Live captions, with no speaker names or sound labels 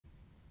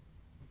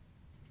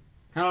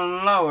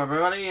Hello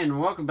everybody and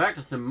welcome back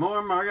to some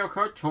more Mario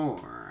Kart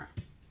Tour.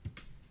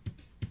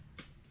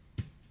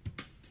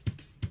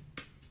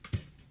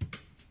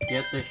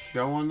 Get this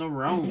show on the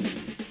road.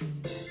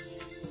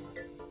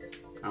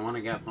 I want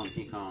to get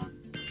Funky Kong.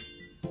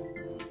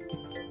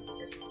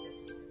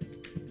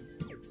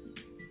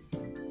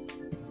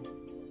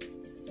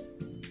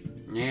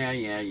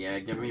 Yeah,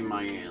 give me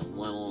my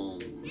little,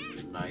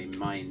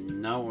 my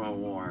no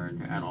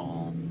reward at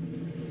all.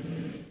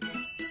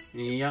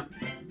 Yep.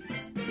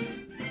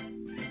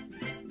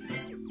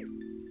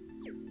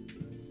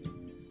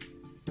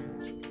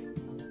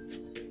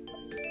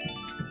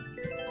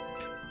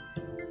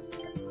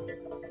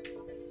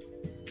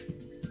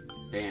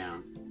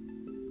 Damn.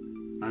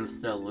 I'm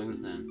still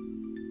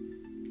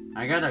losing.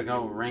 I gotta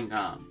go rank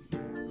up,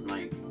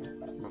 like,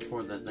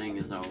 before the thing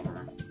is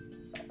over.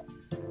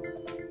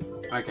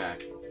 Okay,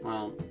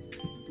 well,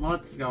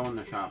 let's go in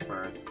the shop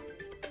first,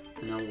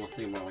 and then we'll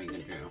see what we can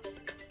do.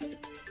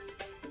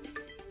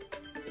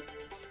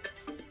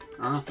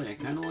 Honestly, I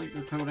kinda like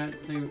the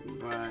Toadette suit,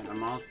 but I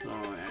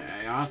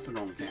also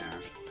don't care.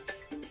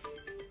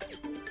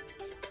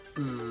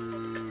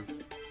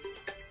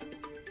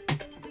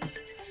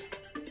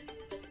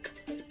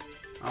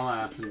 I'll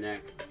ask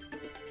next.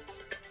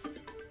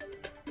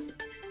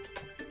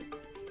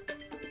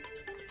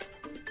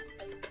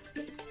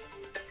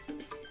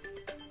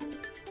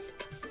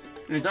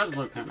 It does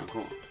look kind of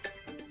cool.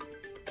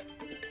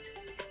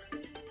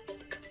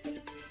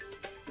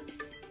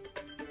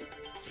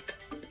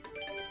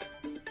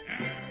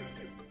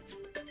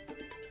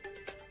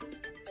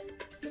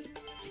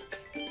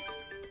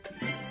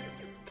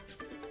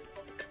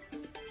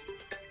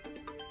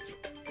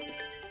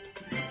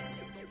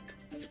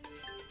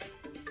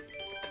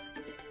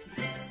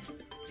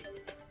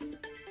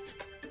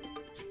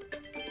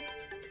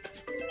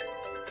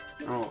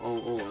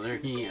 Oh, there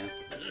he is.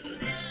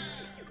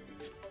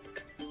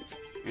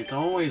 It's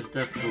always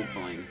just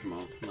Koopalings,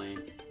 mostly.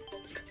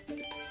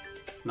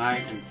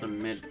 That and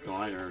some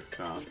mid-glider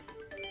stuff.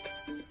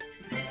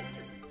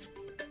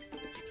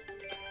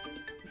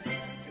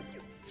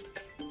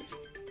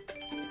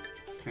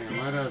 Okay,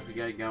 let us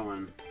get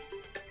going.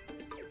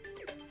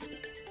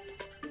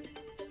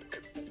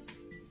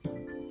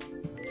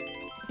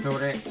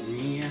 Toadette,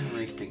 Nia,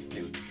 racing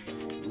suit.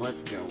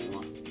 Let's go.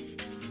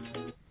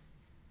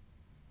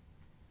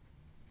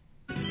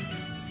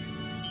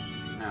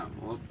 Oh,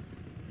 whoops.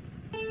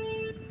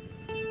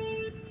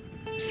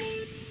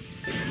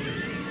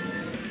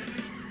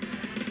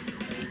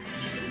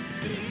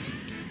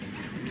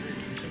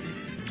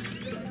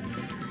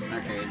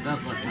 Okay, it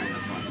does look kind of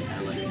funny. I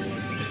like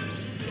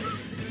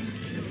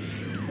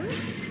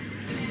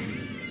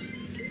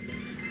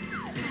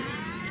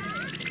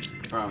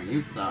it. Bro,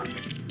 you suck.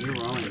 You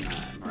ruined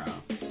that, bro.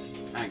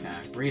 Okay,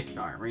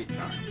 restart.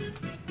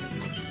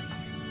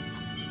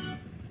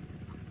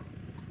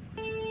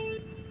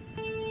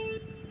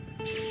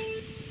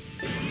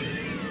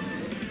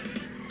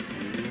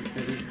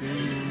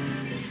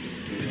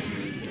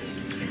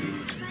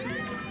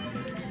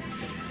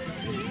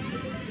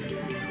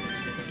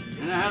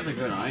 And it has a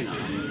good item.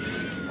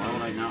 Why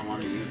would I not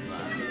want to use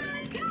that?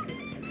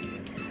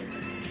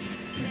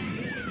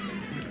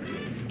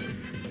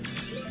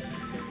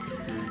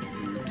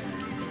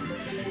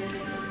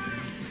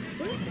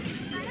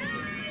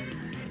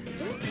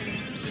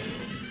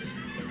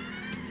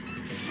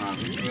 Oh,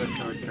 this is a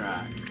short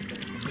track.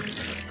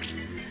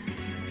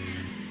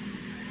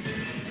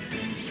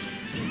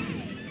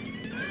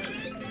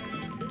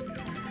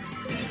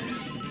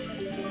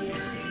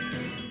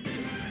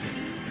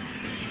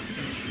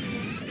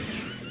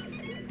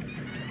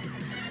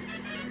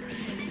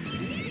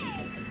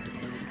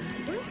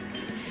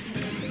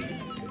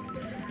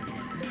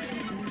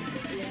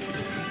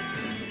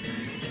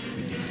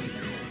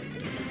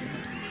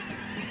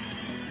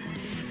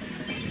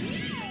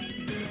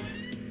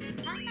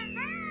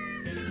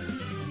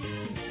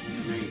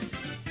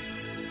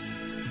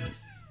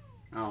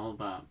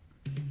 Hold up.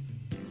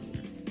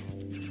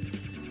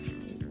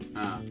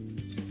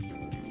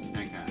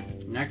 Okay.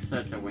 Next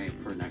set to wait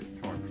for next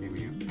tour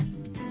preview.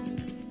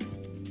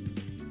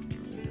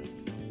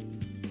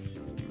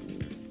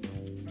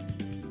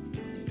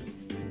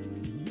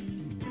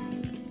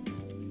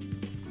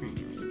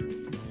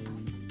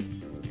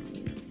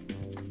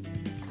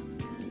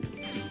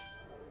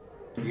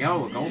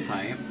 Yo, a gold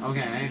pipe.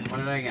 Okay, what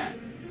did I get?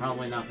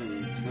 Probably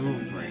nothing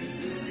too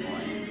crazy to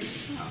play.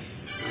 Oh,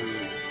 I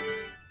mean,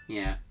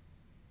 yeah.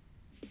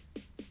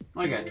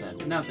 Like I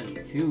said, nothing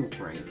too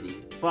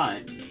crazy,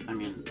 but, I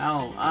mean,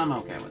 I'm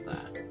okay with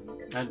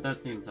that.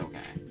 That seems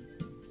okay.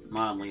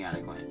 Mildly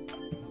adequate.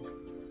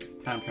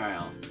 Time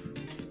trial.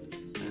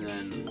 And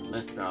then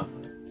this stuff.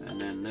 And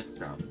then this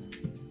stuff.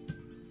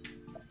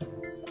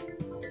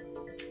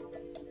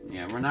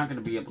 Yeah, we're not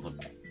going to be able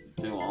to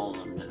do all of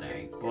them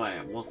today,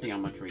 but we'll see how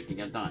much we can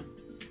get done.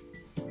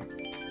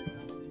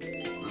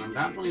 I'm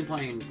definitely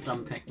playing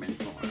some Pikmin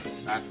for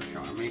it, that's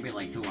for sure. Maybe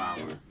like 2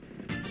 hours.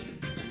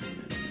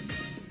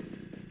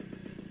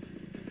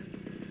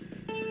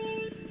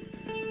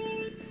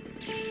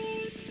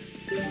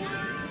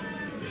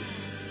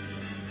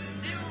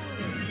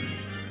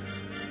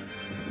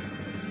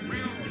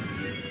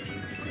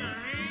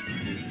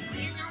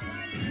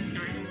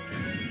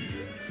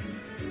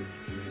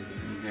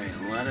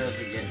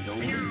 to get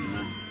going.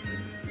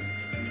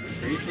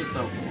 Grease is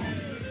so cool.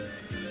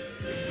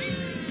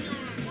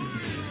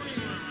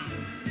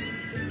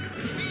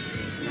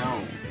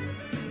 No.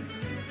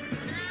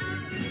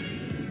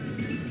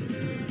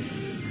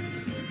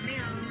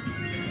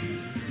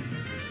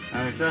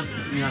 I was just,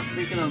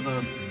 speaking of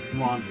those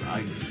swamps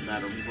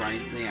that are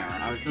right there,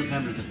 I was just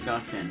having a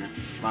discussion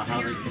about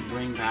how they should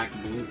bring back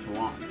blue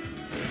swamps.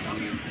 I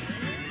mean,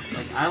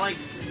 like, I like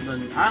the,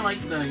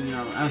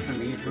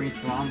 SME 3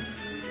 swamps.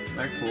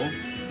 They're cool.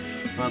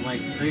 But,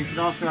 like, they should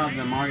also have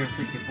the Mario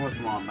 64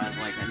 swamp as,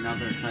 like,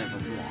 another type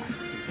of swamp.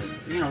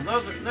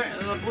 Because,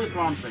 the blue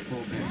swamps are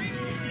cool, too.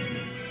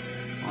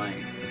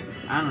 Like,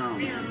 I don't know,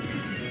 man.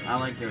 I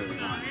like their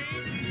design.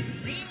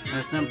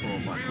 They're simple,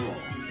 but cool.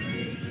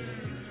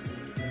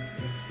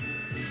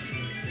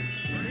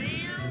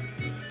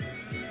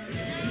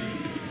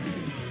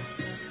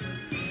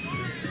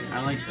 I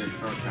like the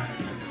shortcut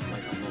because it's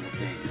like a little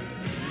thing.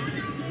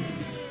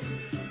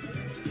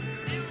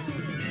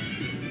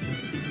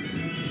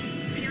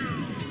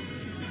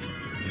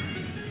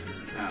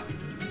 Oh.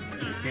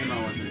 The camo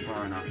wasn't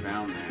far enough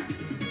down there.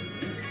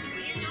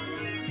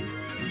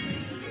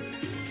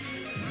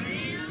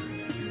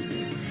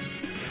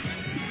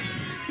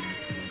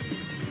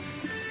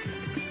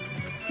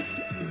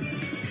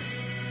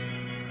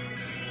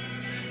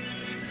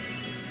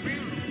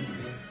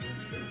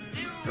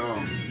 Go.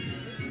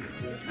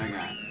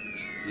 Okay.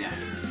 Yeah.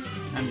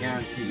 I'm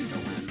guaranteed to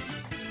win.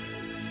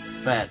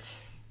 Bet.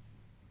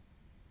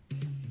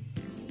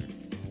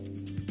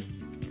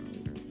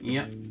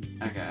 Yep.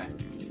 Okay.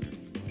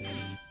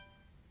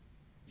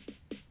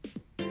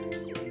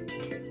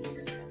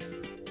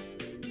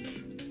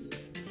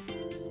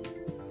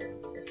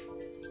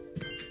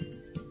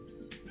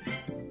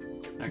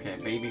 Okay,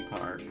 Baby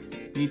Park.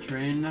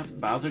 Featuring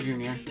Bowser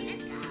Jr.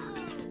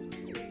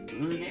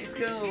 Let's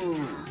go!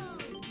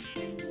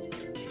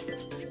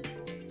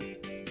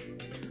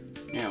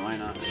 Yeah, why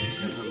not?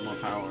 Give them more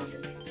power.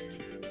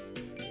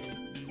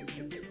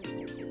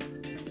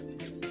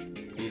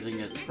 Using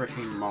this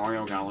freaking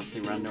Mario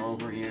Galaxy render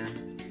over here.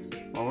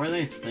 What were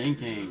they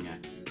thinking?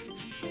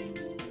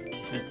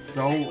 It's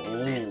so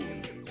old.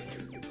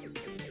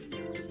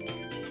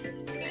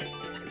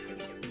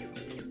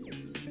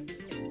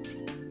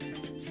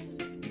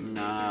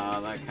 Nah,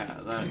 that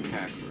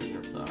cat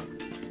cruiser sucks.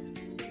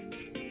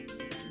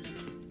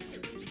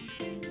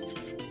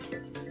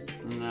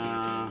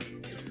 Nah.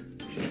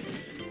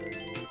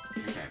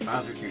 Okay,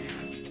 Bowser Jr.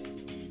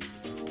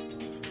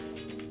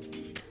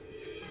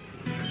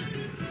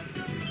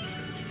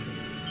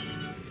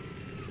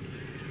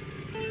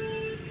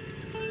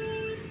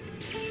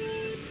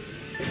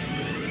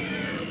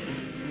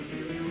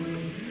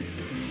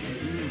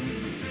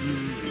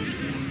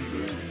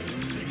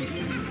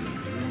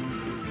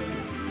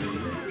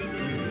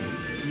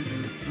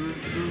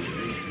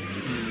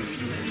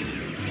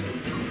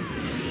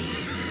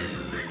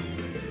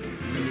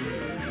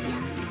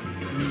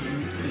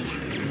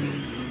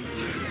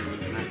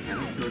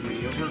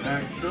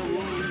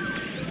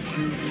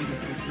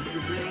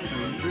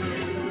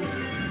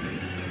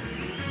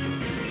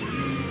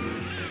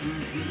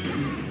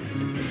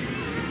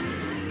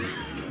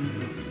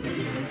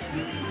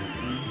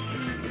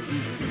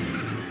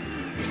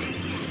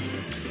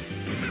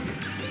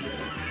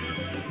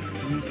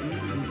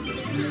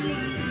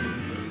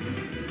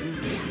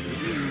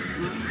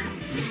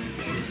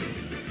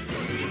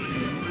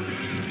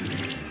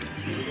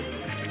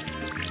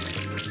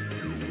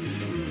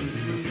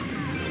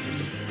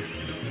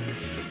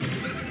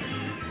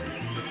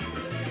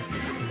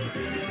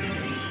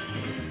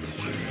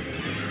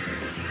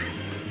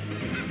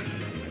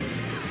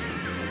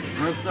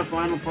 What's the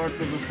final part of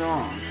the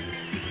song?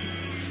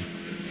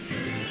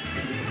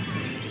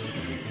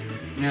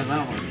 Yeah,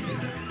 that one.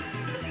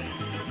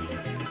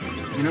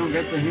 You don't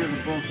get to hear the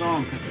full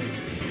song because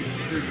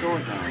it's too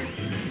short now.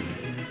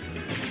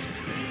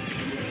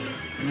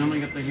 You only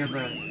get to hear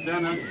the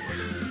dun.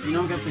 You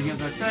don't get to hear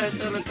the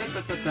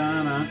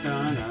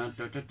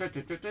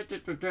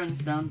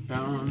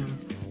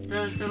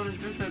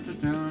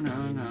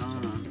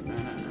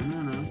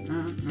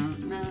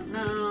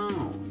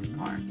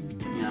part,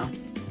 you know?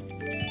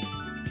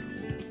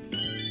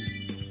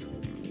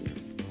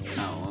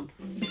 Oh, whoops.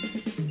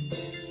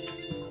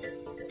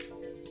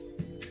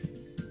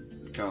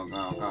 Go,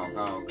 go, go,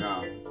 go, go.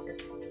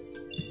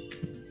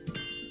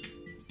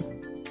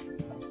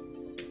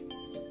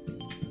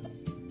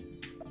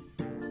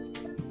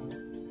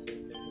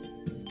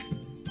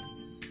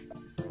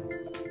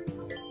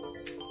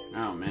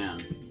 Oh, man.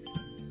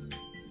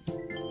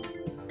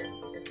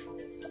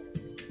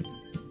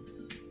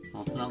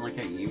 Well, it's not like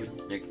I use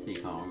Dixie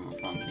Kong or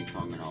Funky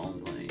Kong at all,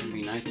 but it'd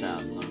be nice to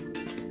have them.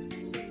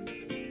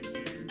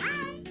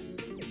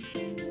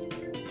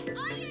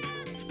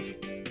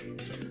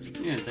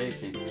 Yeah,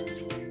 Daisy.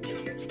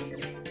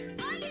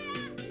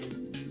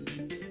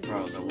 Bro,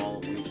 the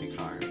Waluigi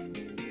card.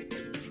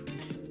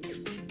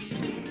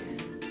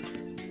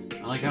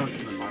 I like how it's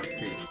the Mark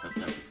II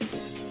specific.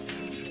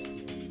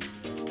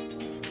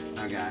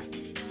 Okay.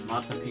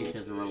 Lots of peaches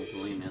and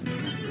Rosalinas in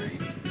this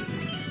race.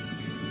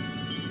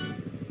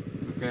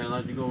 Okay,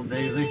 let's go,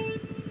 Daisy.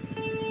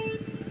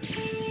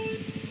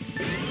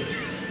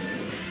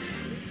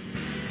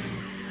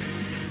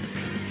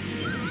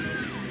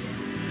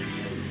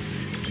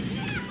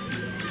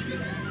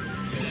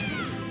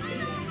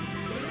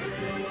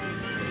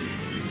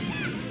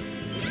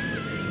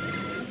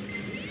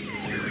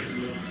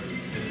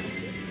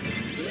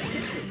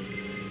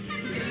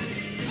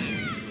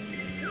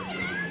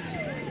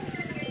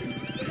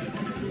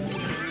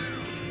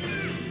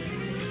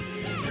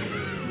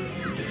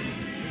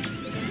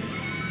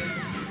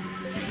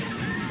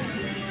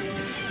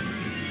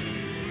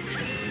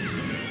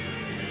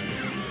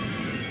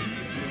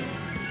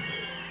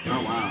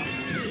 Oh wow,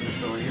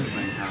 this really is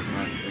being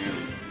compressed too.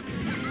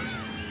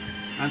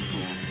 That's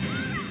cool.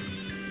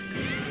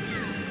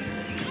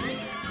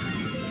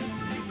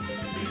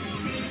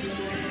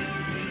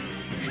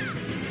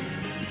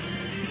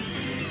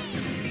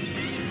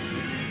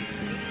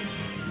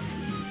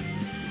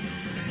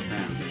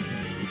 Damn.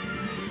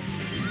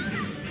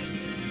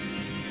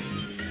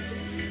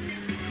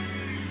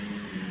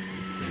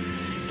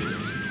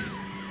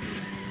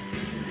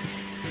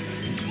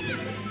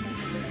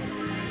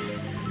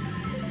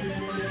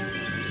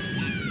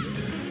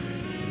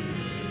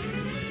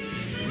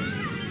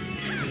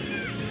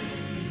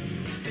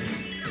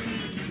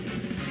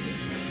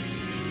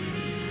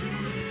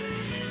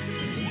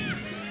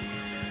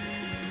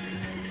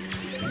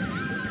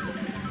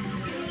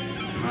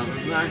 Well, this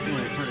is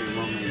actually a pretty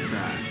well-made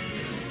track.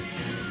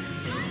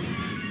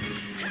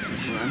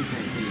 For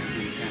MKT, it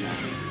seems kind of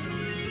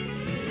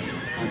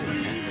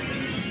open-ended.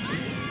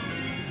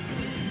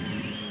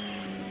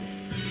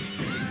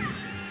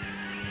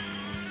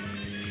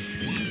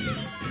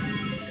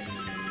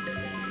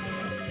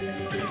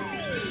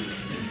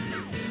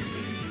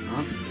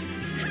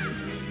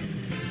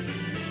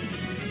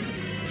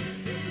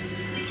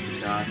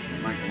 Gosh,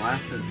 my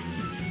glasses,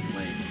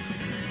 like,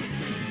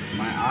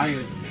 my eye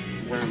is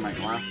where my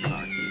glasses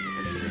are, it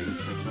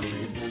seems, for some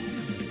reason.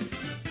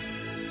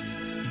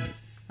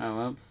 Oh,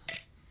 whoops.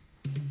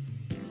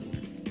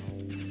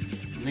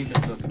 I think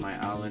it's just my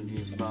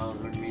allergies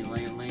bothering me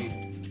lately.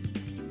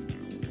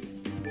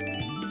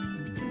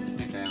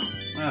 Okay, well,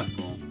 that's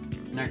cool.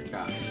 Next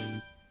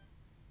copy.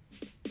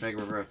 Big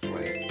reverse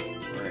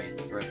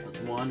race versus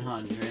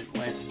 100.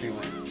 Let's do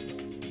it.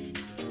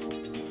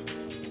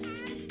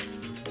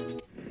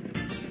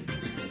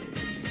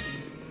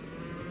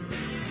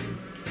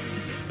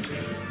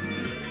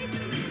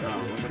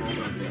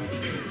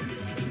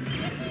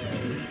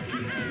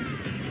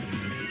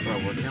 Bro,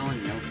 we're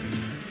killing Yoshi.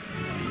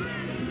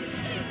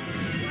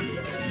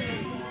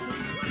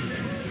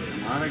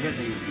 How did I get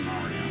to use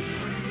Mario?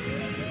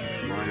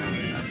 Mario is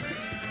epic.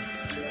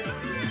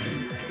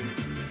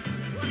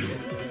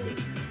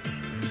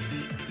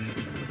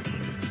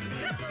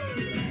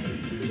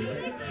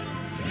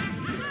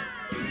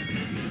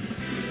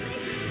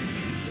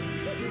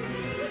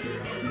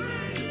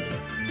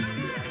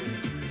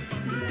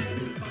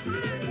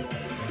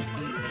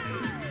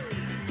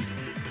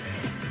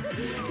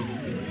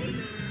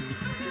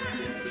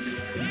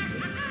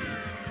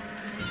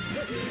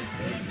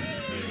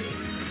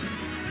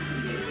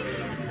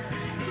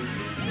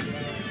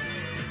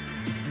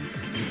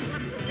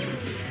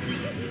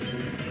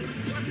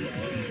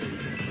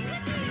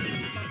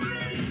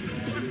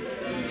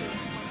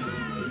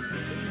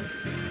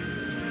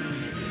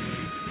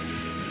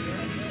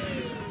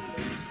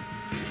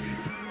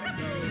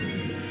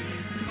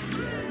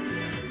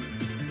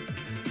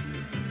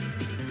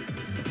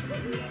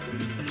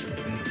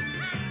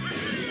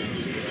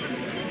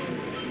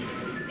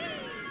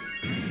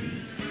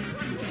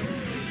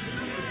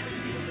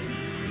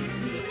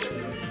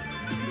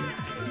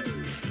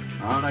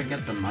 How did I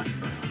get the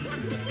mushroom?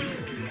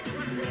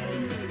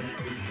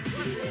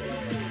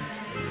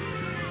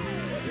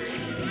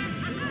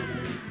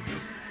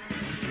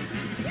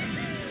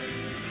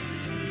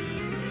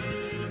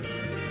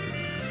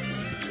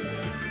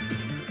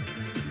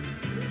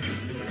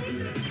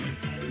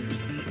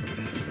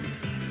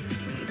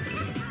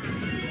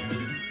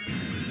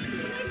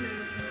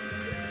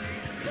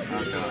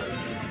 Oh god.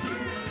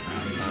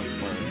 Oh, that was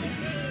close.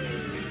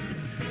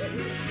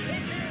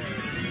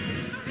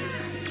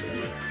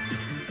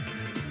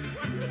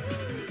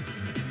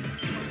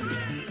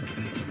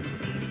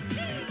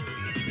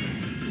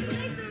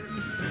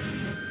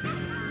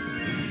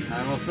 I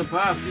will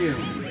surpass you!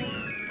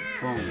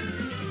 Boom.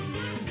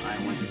 I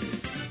win.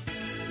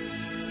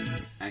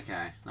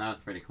 Okay, that was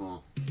pretty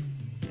cool.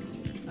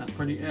 That's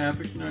pretty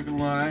epic, not gonna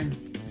lie.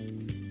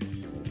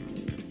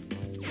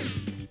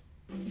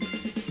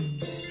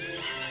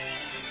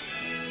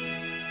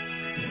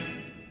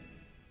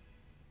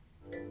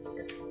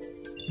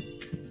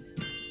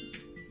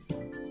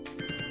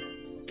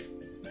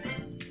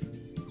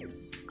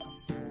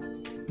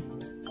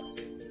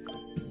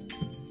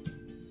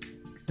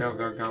 Go,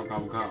 go, go, go,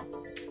 go.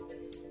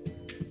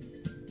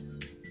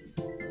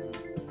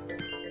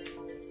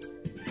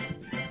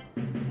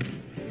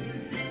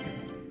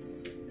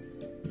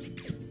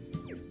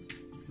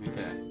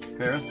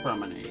 Earth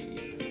promenade.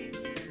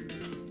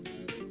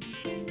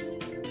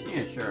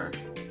 Yeah, sure.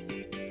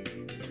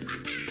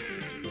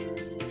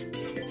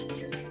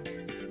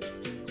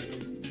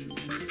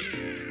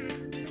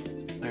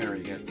 There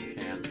he gets a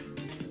chance.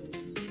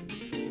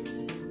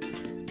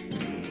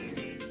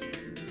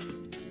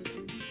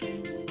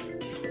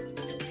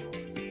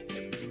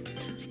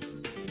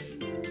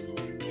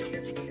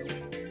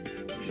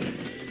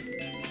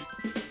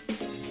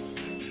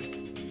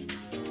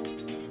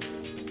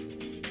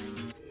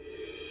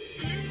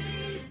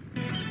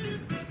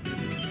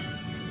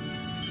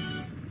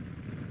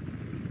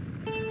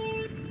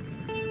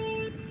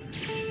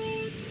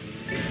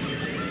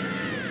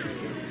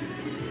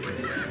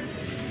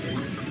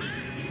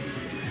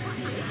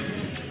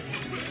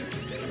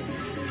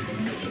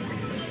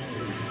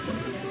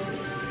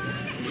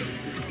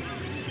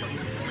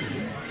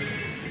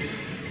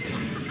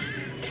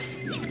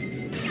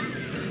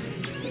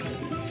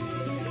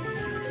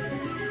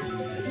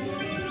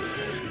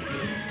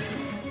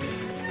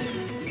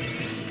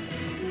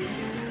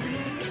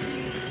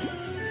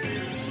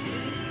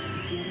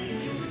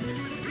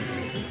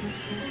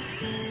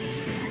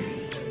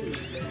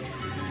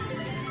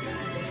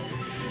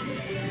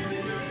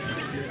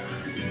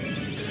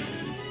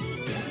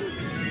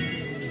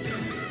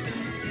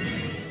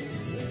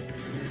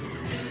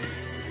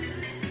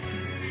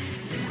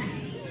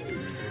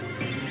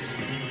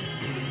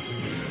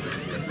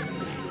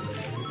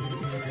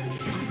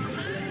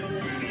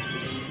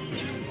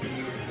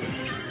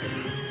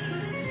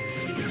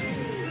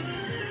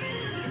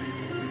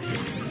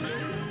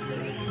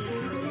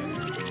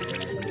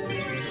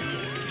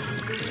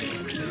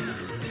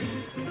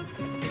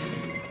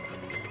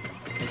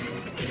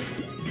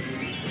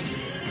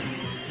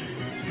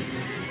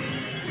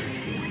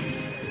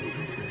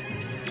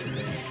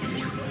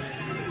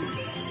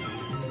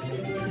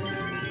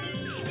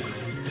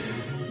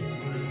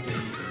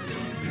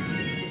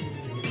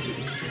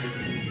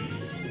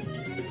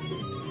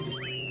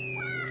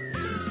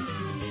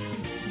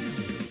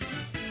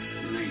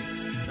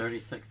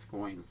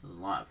 Coins is a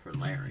lot for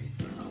Larry,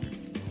 so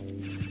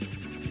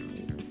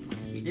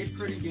he did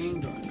pretty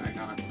dang good, I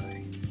gotta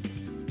say.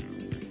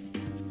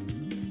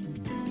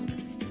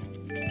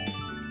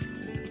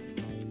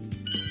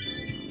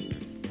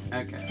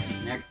 Okay,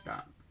 next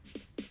up.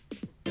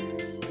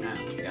 Now,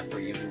 guess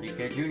we're using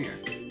DK Jr.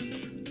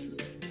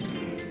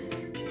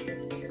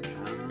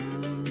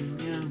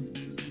 Yeah.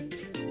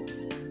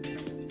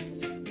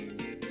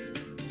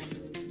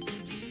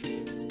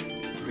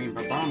 I mean,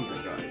 but bombs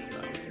are good.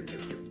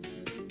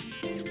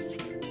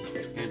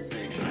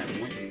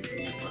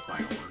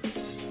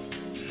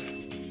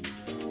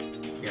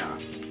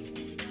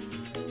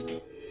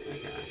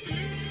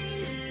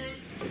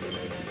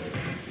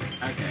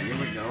 Okay, here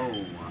we go.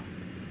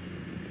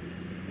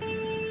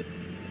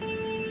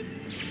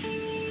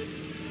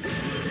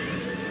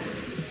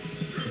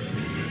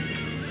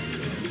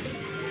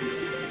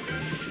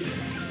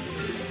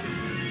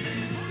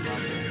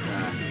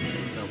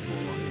 So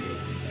cool looking.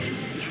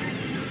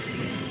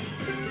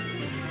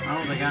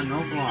 Oh, they got no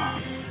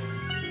blocks.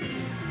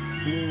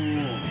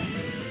 Cool.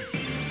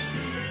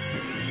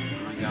 Oh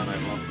my god, I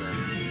love this.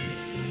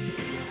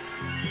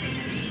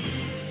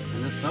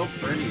 And it's so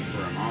pretty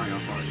for a Mario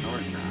Kart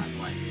toy track.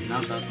 Like,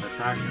 not that the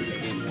tracks in the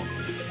game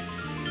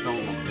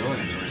don't look good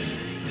or anything.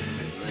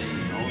 They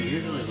all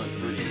usually look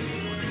pretty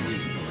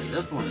clean, but like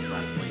this one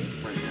especially is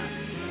pretty nice.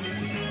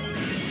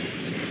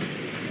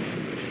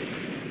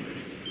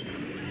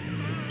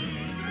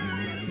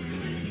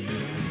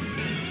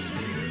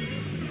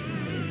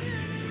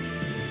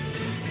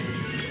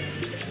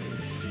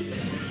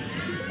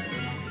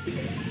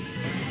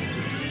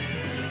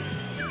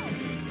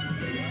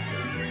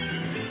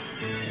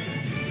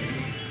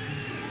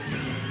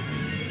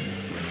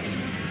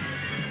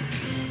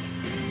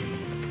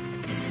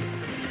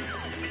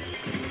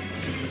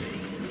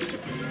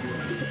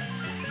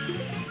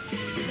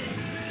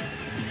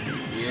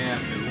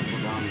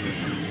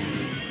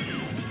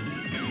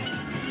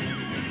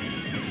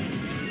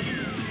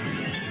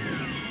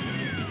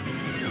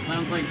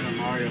 Sounds like the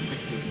Mario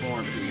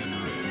 64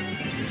 piano.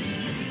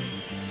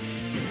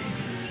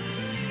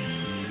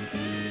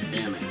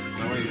 Damn it,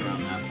 it's always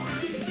around that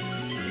part.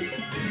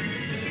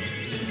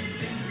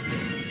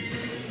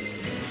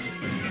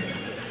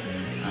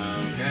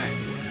 Okay.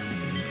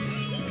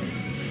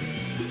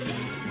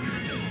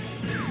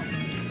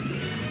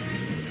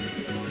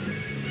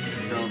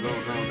 Go, go,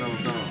 go, go,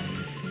 go.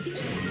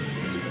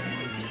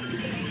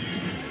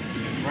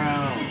 Bro.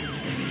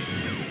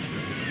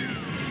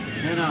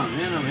 Hit him,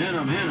 hit him, hit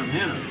him, hit him,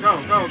 hit him. Go,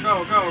 go,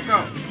 go, go, go.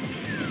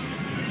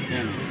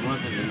 Damn it,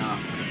 wasn't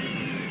enough.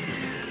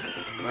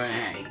 But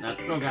hey, that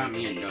still got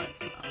me in good,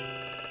 so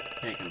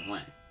can't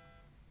complain.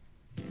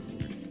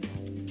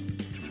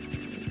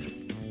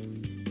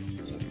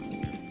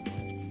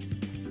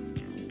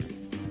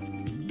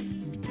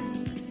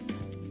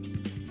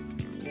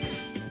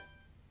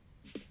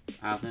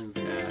 Athens,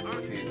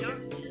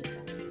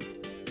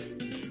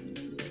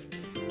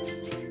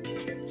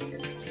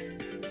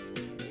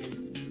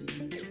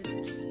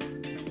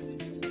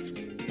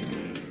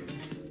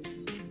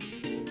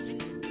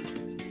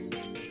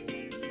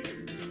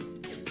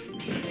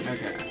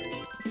 Okay.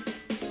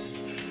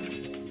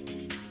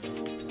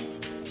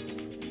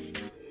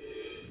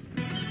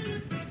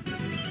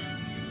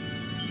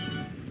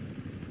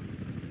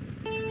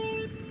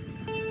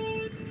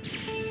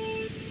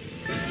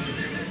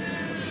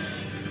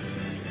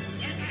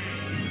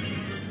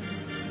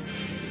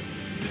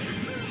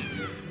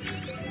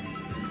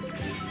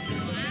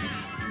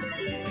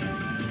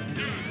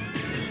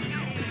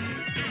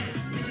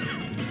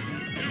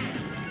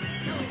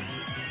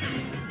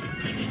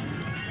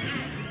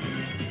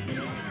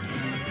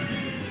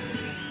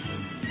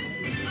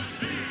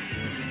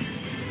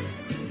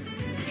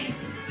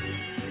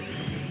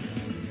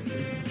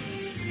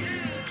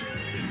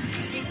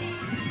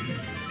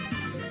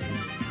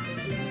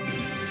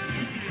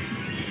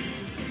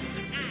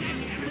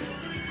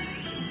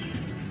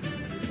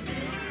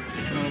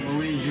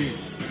 Luigi.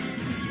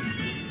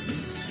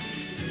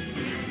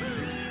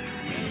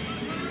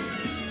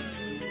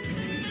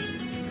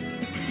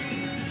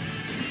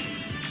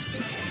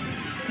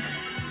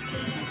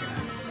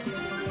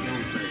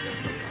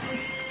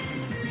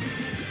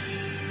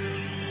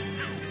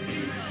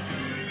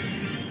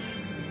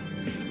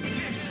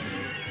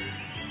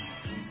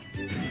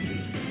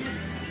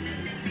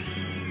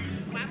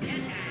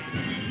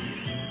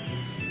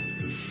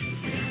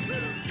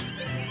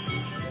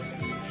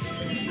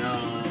 No,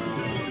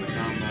 the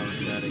combo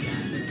is dead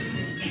again.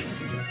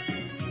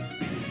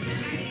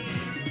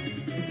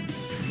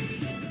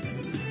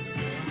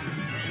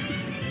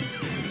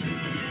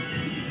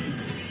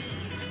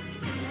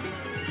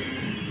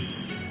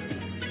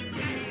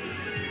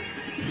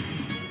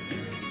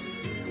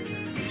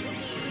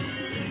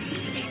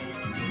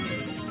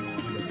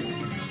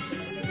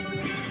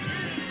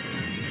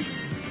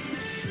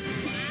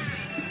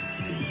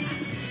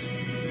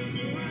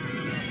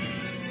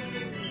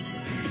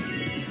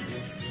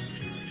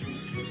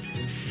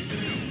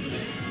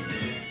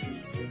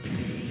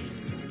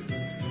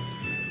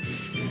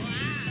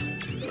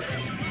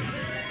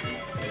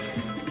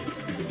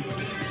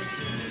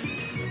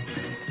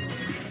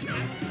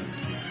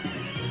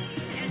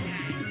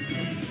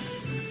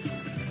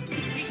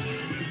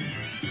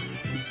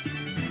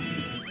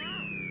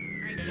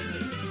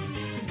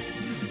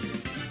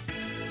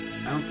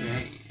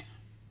 Okay.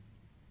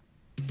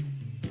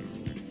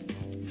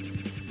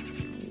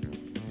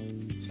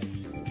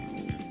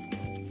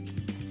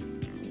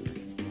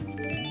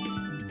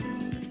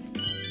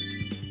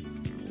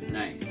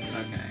 Nice.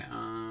 Okay.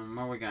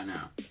 What we got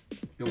now?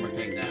 Silver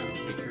takedown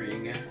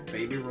featuring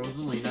Baby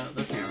Rosalina,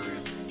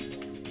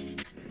 Vicarious.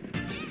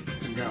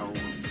 Go.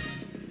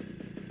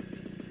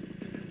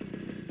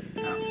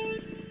 Oh.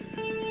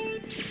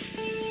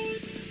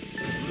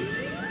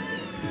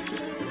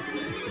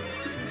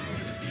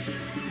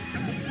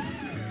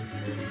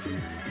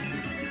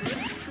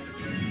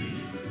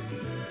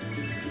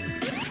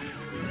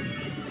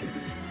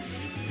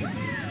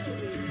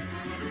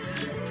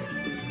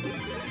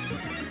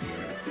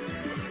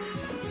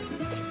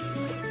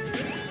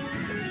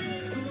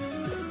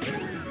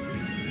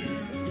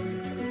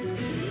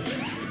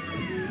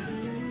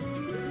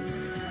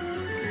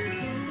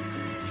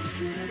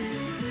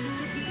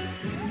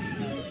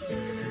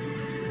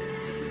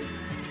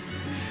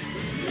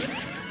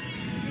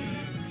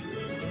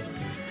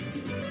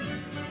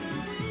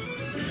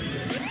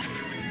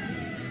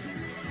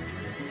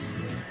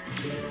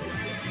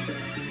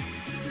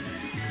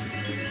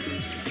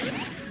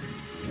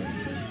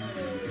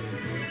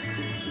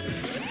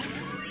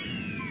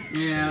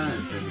 Yeah, that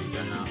should be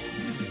good enough.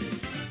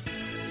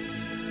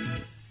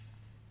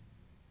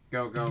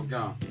 Go, go,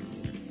 go.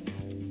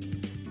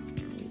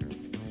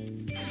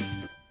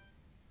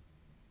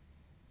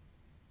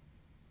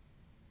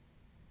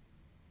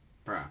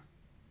 Bruh.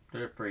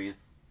 Did it freeze?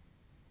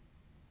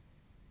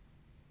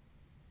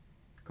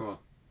 Cool.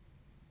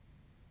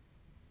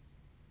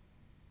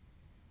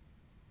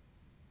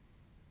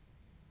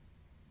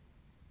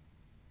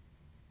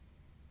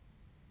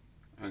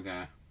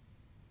 Okay.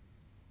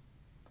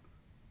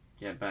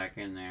 Get back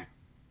in there.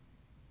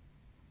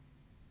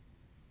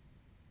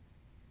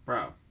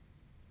 Bro.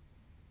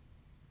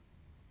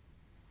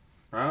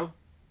 Bro?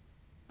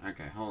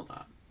 Okay, hold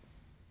on.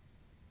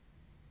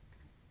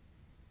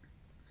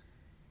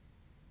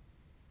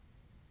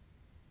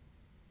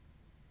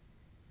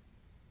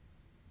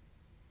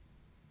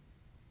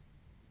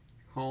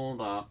 Hold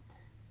up.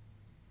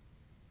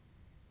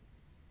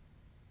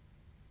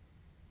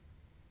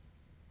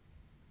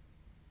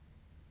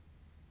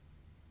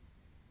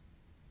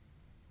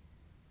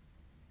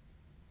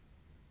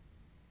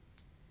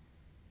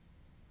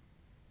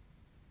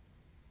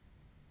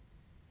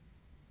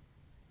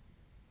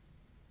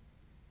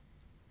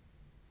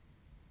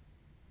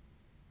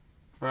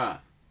 Bruh,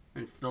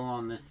 it's still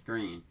on this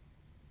screen.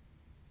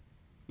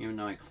 Even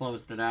though I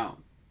closed it out.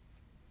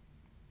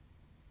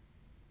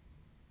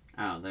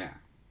 Oh,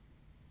 there.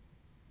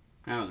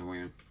 That was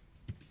weird.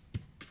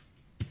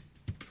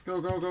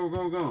 Go, go, go,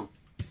 go, go.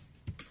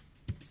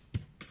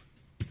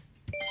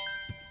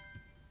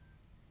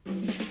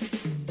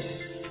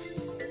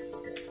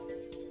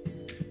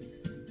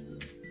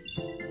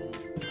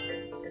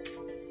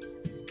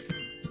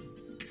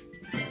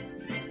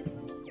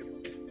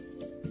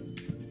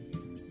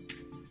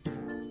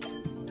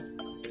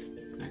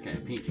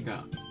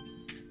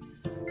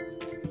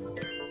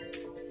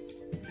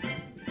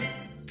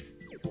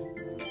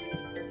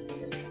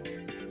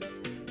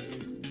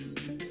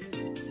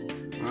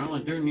 Well,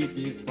 I do need to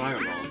use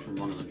fireballs for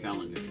one of the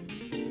challenges.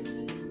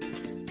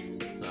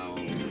 So,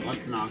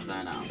 let's knock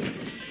that out.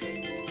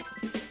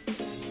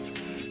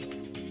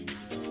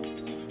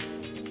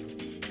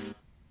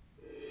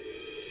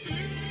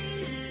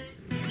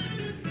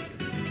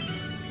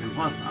 And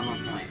plus, I'm a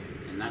plant,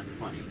 and that's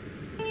funny.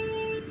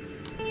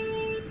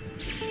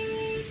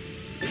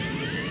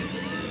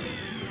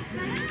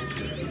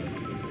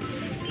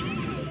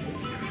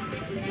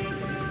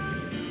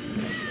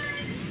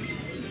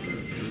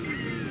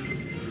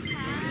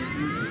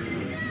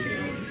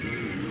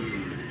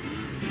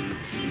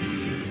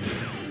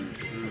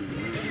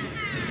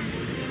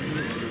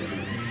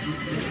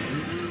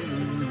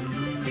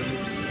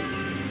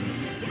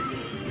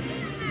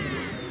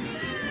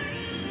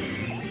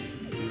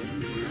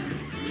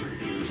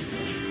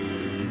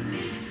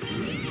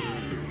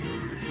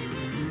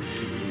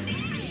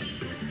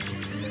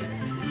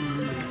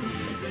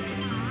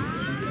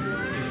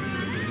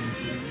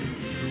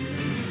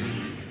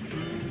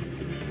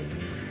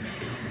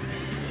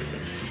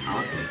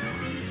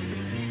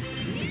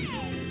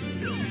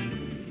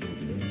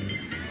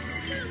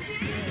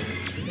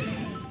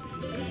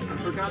 I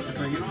forgot to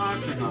bring an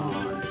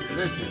octagon.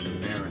 This is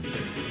embarrassing.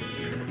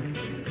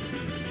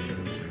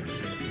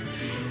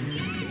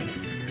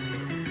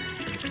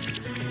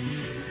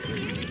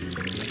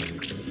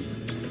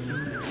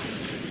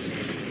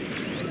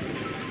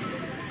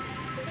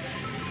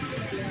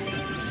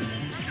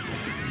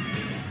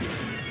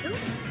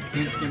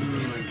 Keeps giving me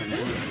like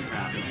bananas and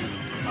crap and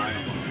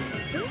fireball.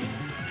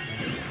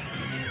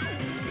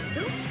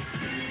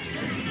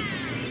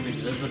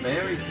 There's a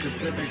very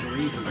specific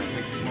reason I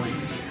picked Swing.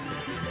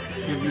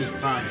 Give me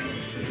fire.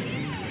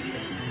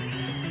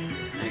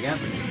 I guess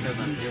it's because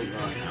I'm still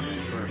going. I'm in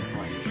first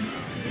place, so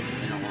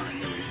they don't want to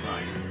give me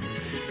fire.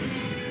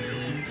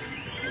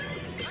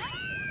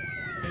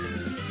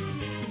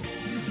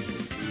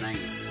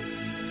 Nice.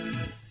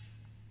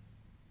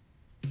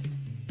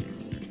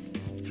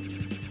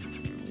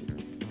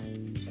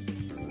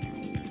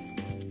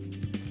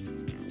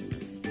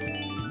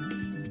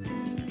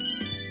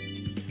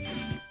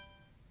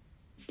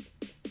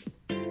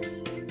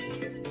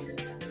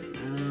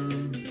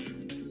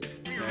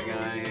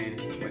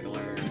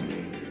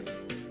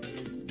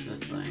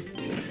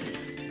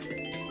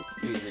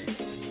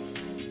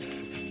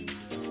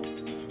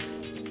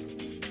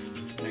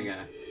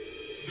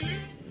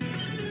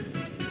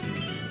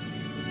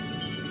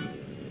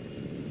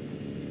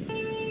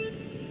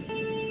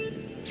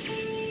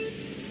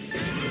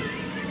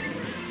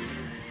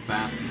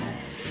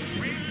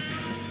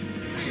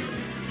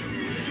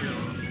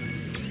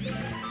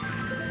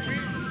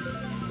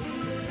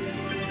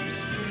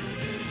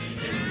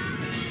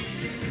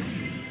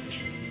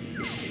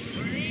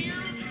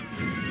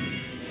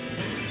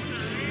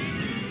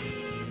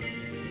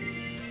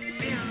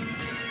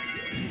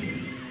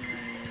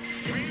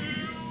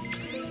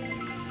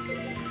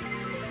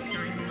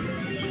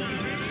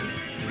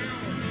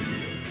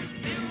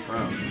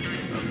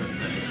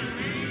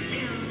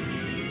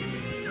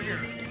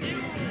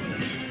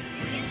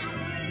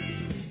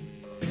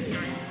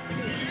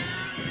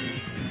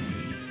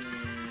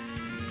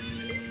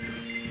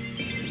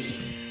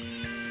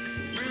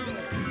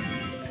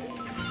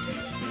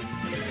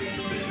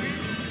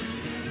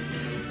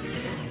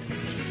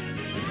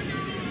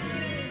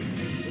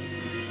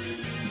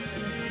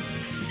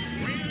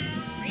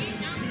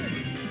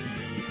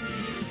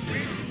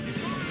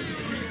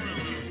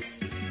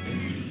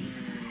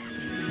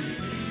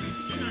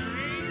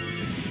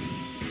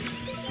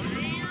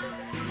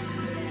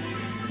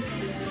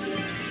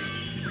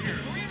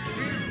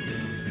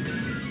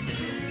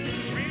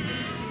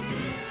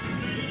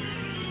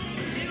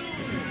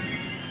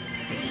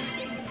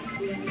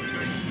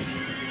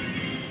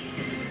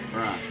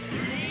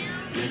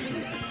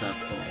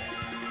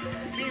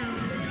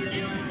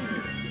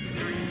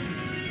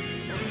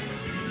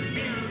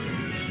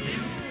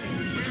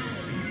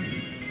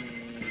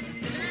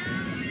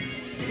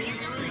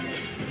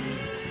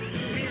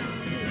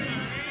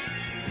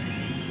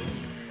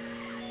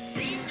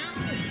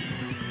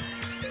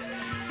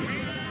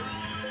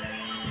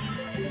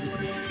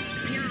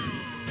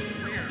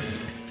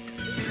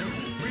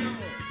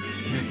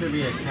 Should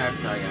be a catch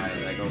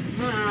that goes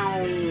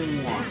meow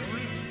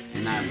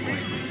in that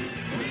voice.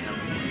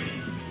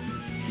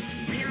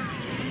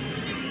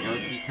 It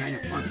would be kind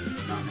of funny,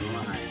 not gonna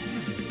lie.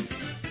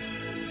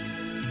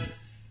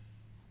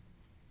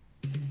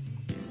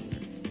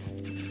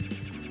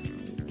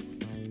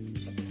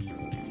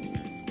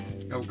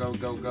 Go, go,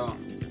 go, go.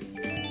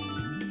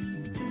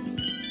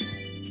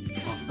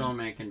 While still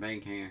making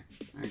bank here.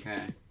 Okay.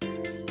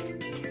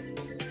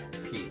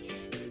 Peach.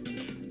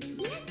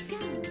 Let's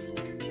go.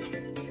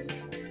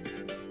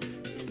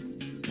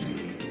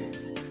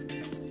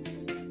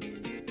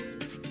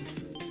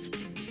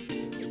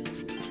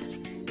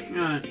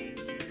 Alright.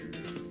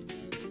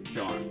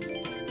 Go on.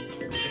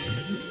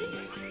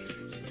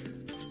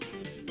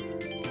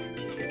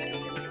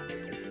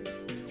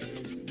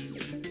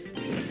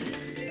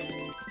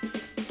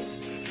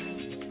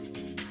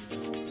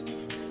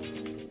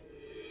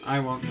 I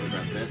won't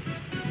regret this.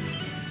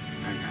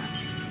 Okay.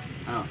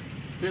 Oh,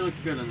 she looks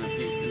good in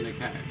the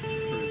cat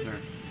cruiser.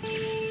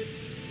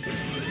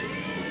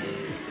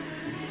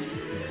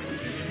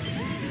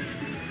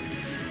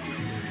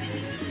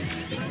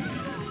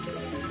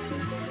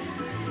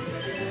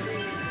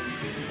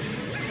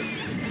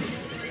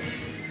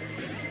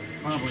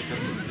 Probably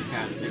because it's the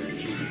cat suit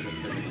she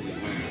specifically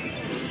wears.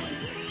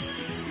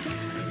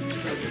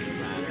 Doesn't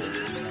matter.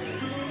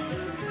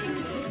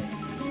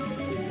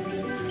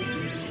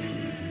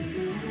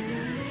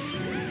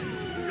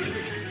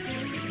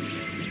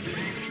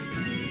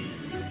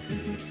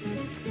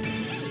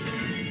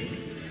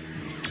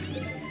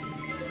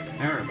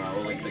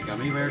 Haribo, like the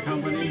gummy bear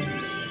company?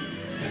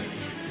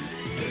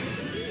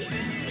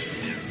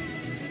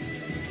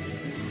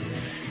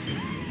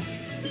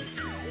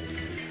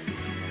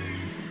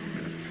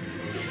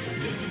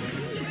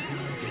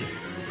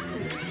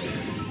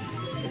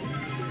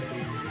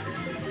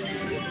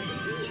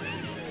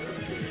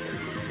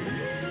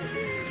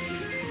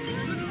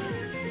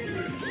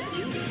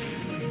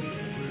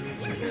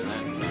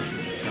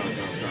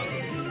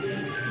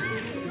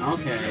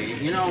 Okay,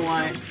 you know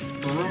what?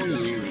 Screw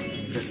you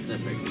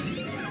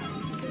specifically.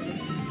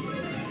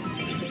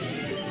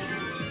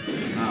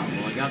 Oh,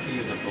 well I got to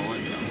use a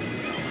bullet though,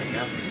 so I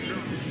guess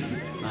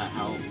that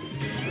helps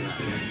for that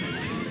mission.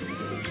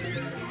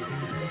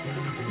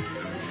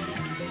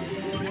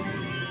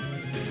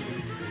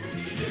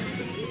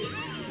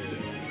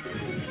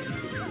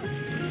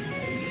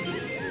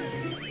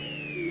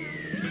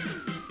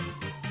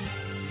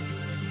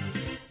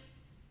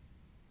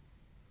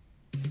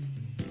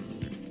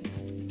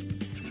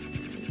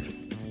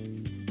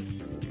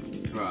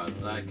 Bro,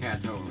 that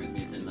cat totally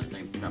is in the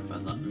same stuff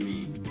as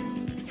me.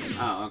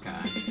 Oh,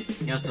 okay.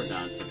 Guess we're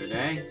done for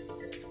today.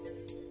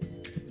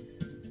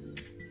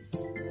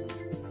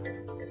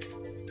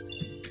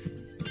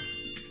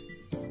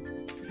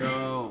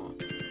 Go!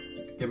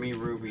 Give me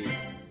Ruby.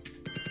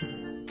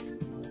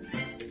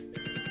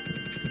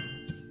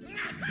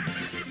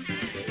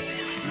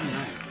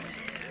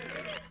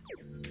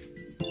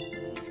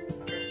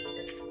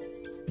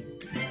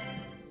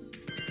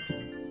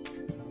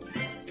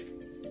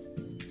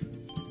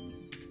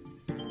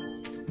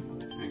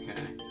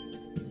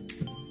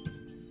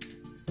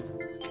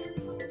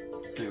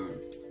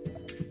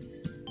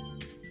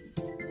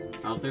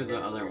 I'll do the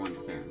other one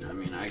soon. I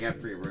mean, I got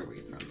free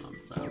rubies from them,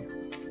 so...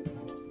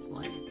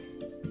 like...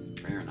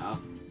 fair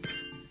enough.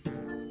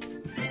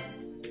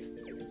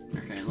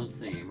 Okay, let's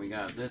see. We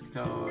got this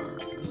color,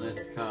 this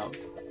cup.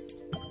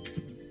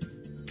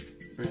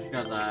 We just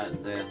got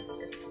that, this.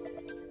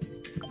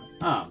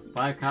 Oh,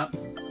 5 cups?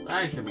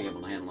 I should be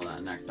able to handle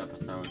that next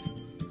episode.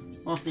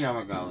 We'll see how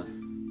it goes.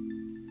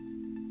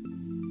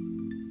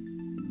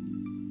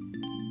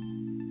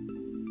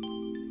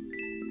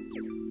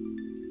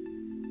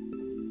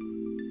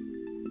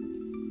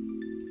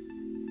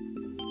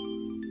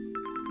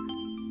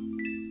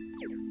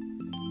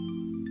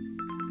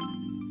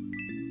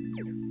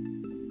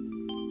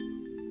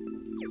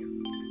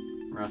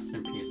 Rest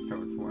in peace,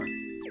 Toadsworth.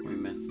 We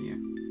miss you.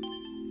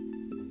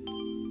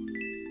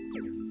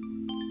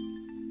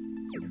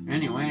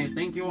 Anyway,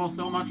 thank you all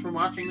so much for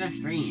watching this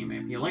stream.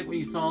 If you like what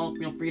you saw,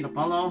 feel free to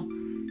follow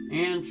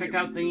and check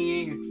out the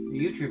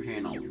YouTube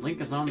channel.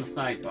 Link is on the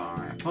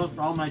sidebar. I post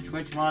all my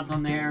Twitch VODs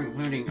on there,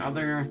 including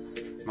other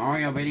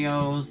Mario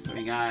videos.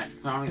 We got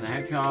Sonic the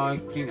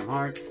Hedgehog, Kingdom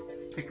Hearts,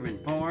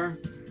 Pikmin 4,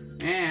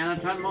 and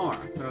a ton more.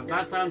 So if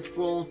that sounds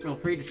cool, feel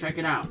free to check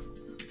it out.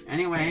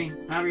 Anyway,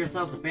 have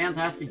yourselves a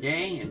fantastic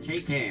day, and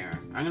take care.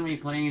 I'm gonna be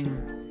playing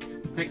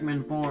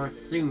Pikmin 4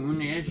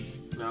 soon-ish,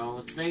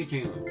 so stay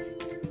tuned.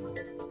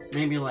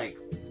 Maybe like,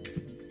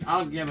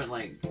 I'll give it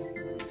like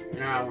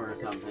an hour or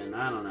something,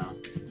 I don't know.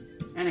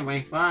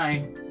 Anyway,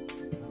 bye!